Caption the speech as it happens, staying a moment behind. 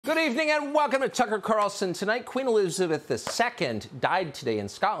Good evening and welcome to Tucker Carlson Tonight. Queen Elizabeth II died today in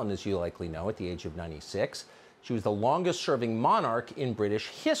Scotland, as you likely know, at the age of 96. She was the longest-serving monarch in British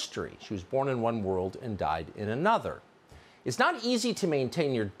history. She was born in one world and died in another. It's not easy to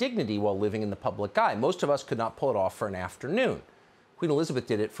maintain your dignity while living in the public eye. Most of us could not pull it off for an afternoon. Queen Elizabeth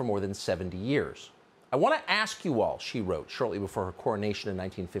did it for more than 70 years. I want to ask you all, she wrote shortly before her coronation in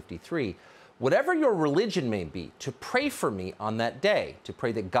 1953, whatever your religion may be, to pray for me on that day, to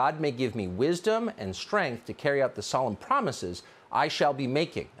pray that God may give me wisdom and strength to carry out the solemn promises I shall be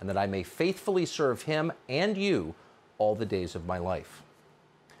making, and that I may faithfully serve him and you all the days of my life.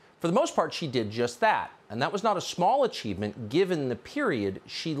 For the most part, she did just that, and that was not a small achievement given the period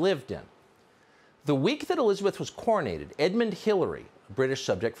she lived in. The week that Elizabeth was coronated, Edmund Hillary, a British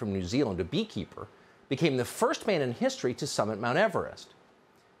subject from New Zealand, a beekeeper, became the first man in history to summit Mount Everest.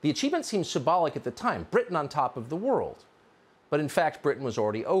 The achievement seemed symbolic at the time, Britain on top of the world. But in fact, Britain was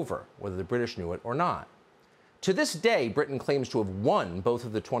already over, whether the British knew it or not. To this day, Britain claims to have won both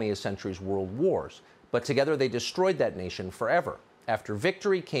of the 20th century's world wars, but together they destroyed that nation forever. After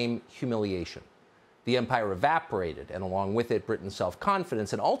victory came humiliation. The empire evaporated, and along with it, Britain's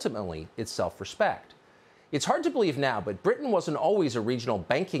self-confidence and ultimately its self-respect. It's hard to believe now, but Britain wasn't always a regional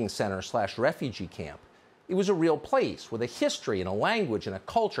banking center/refugee camp. It was a real place with a history and a language and a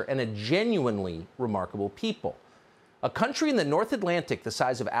culture and a genuinely remarkable people. A country in the North Atlantic the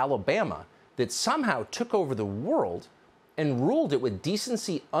size of Alabama that somehow took over the world and ruled it with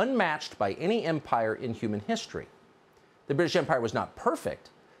decency unmatched by any empire in human history. The British Empire was not perfect,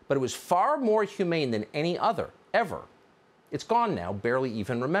 but it was far more humane than any other, ever. It's gone now, barely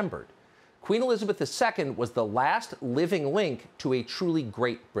even remembered. Queen Elizabeth II was the last living link to a truly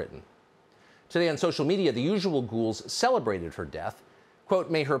great Britain. Today on social media, the usual ghouls celebrated her death. Quote,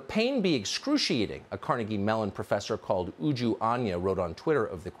 "May her pain be excruciating," a Carnegie Mellon professor called Uju Anya wrote on Twitter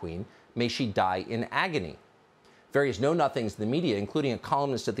of the Queen. "May she die in agony." Various know-nothings in the media, including a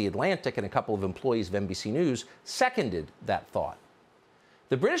columnist at The Atlantic and a couple of employees of NBC News, seconded that thought.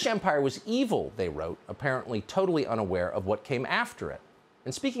 The British Empire was evil, they wrote, apparently totally unaware of what came after it.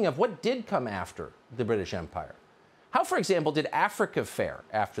 And speaking of what did come after the British Empire, how, for example, did Africa fare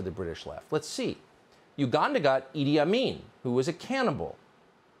after the British left? Let's see. Uganda got Idi Amin, who was a cannibal.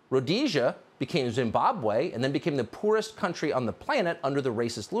 Rhodesia became Zimbabwe and then became the poorest country on the planet under the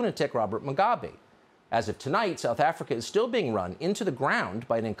racist lunatic Robert Mugabe. As of tonight, South Africa is still being run into the ground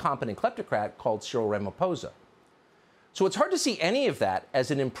by an incompetent kleptocrat called Cyril Ramaphosa. So it's hard to see any of that as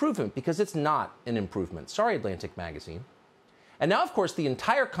an improvement because it's not an improvement. Sorry, Atlantic Magazine. And now, of course, the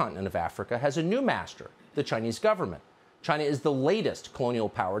entire continent of Africa has a new master, the Chinese government. China is the latest colonial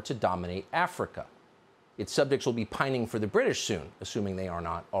power to dominate Africa. Its subjects will be pining for the British soon, assuming they are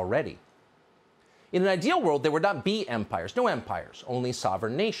not already. In an ideal world, there would not be empires, no empires, only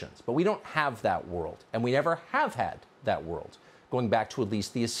sovereign nations. But we don't have that world, and we never have had that world, going back to at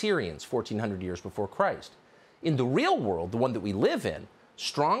least the Assyrians, 1400 years before Christ. In the real world, the one that we live in,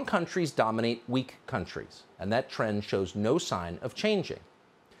 strong countries dominate weak countries, and that trend shows no sign of changing.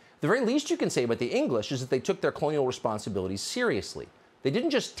 The very least you can say about the English is that they took their colonial responsibilities seriously. They didn't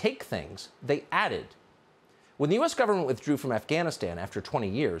just take things, they added. When the U.S. government withdrew from Afghanistan after 20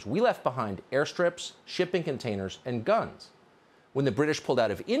 years, we left behind airstrips, shipping containers, and guns. When the British pulled out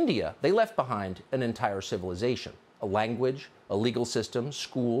of India, they left behind an entire civilization, a language, a legal system,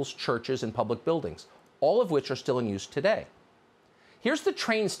 schools, churches, and public buildings, all of which are still in use today. Here's the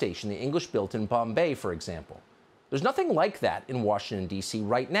train station the English built in Bombay, for example. There's nothing like that in Washington, D.C.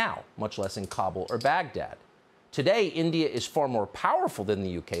 right now, much less in Kabul or Baghdad. Today, India is far more powerful than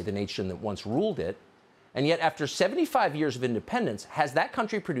the UK, the nation that once ruled it. And yet, after 75 years of independence, has that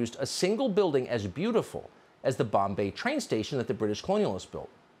country produced a single building as beautiful as the Bombay train station that the British colonialists built?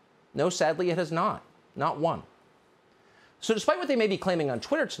 No, sadly, it has not. Not one. So despite what they may be claiming on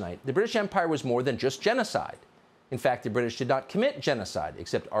Twitter tonight, the British Empire was more than just genocide. In fact, the British did not commit genocide,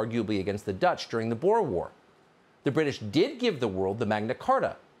 except arguably against the Dutch during the Boer War. The British did give the world the Magna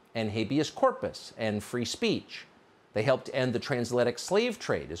Carta and habeas corpus and free speech. They helped end the transatlantic slave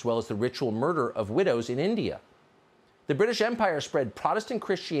trade, as well as the ritual murder of widows in India. The British Empire spread Protestant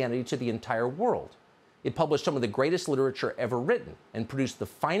Christianity to the entire world. It published some of the greatest literature ever written and produced the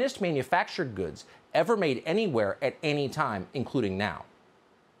finest manufactured goods ever made anywhere at any time, including now.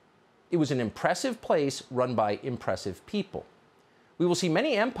 It was an impressive place run by impressive people. We will see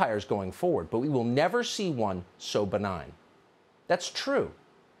many empires going forward, but we will never see one so benign. That's true.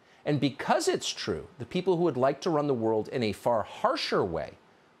 And because it's true, the people who would like to run the world in a far harsher way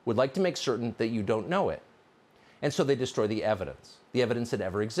would like to make certain that you don't know it. And so they destroy the evidence that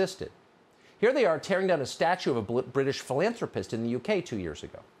ever existed. Here they are tearing down a statue of a British philanthropist in the UK 2 years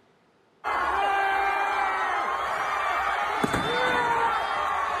ago.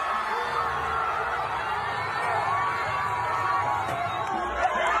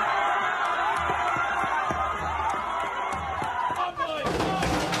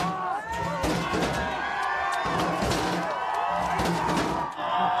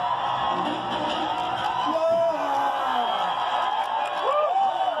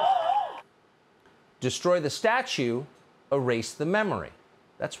 Destroy the statue, erase the memory.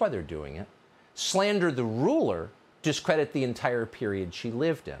 That's why they're doing it. Slander the ruler, discredit the entire period she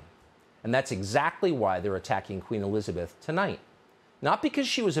lived in. And that's exactly why they're attacking Queen Elizabeth tonight. Not because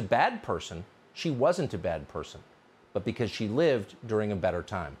she was a bad person, she wasn't a bad person, but because she lived during a better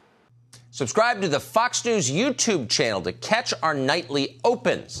time. Subscribe to the Fox News YouTube channel to catch our nightly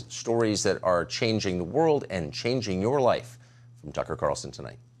opens, stories that are changing the world and changing your life. From Tucker Carlson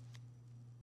Tonight.